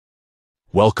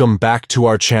Welcome back to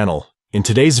our channel. In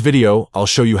today's video, I'll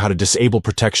show you how to disable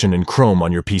protection in Chrome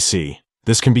on your PC.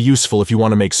 This can be useful if you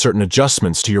want to make certain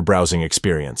adjustments to your browsing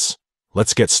experience.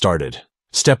 Let's get started.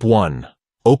 Step 1.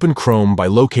 Open Chrome by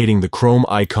locating the Chrome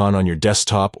icon on your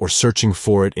desktop or searching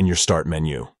for it in your Start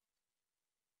menu.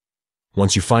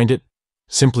 Once you find it,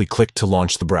 simply click to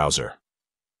launch the browser.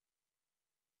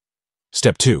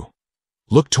 Step 2.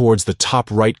 Look towards the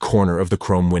top right corner of the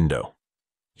Chrome window.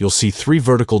 You'll see 3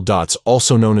 vertical dots,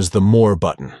 also known as the More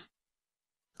button.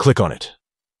 Click on it.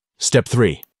 Step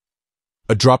 3.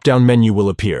 A drop-down menu will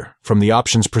appear. From the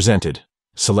options presented,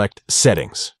 select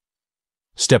Settings.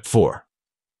 Step 4.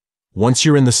 Once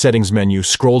you're in the Settings menu,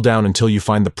 scroll down until you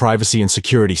find the Privacy and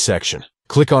Security section.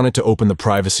 Click on it to open the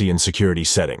Privacy and Security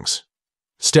settings.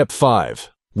 Step 5.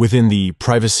 Within the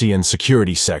Privacy and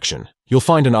Security section, you'll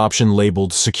find an option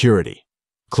labeled Security.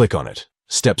 Click on it.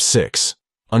 Step 6.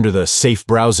 Under the Safe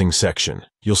Browsing section,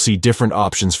 you'll see different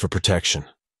options for protection.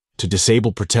 To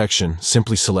disable protection,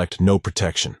 simply select No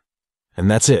Protection. And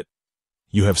that's it.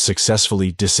 You have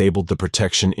successfully disabled the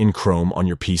protection in Chrome on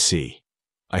your PC.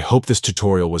 I hope this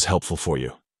tutorial was helpful for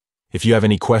you. If you have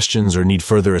any questions or need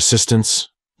further assistance,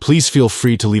 please feel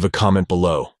free to leave a comment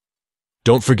below.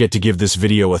 Don't forget to give this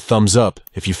video a thumbs up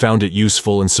if you found it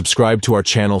useful and subscribe to our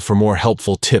channel for more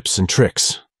helpful tips and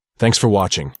tricks. Thanks for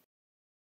watching.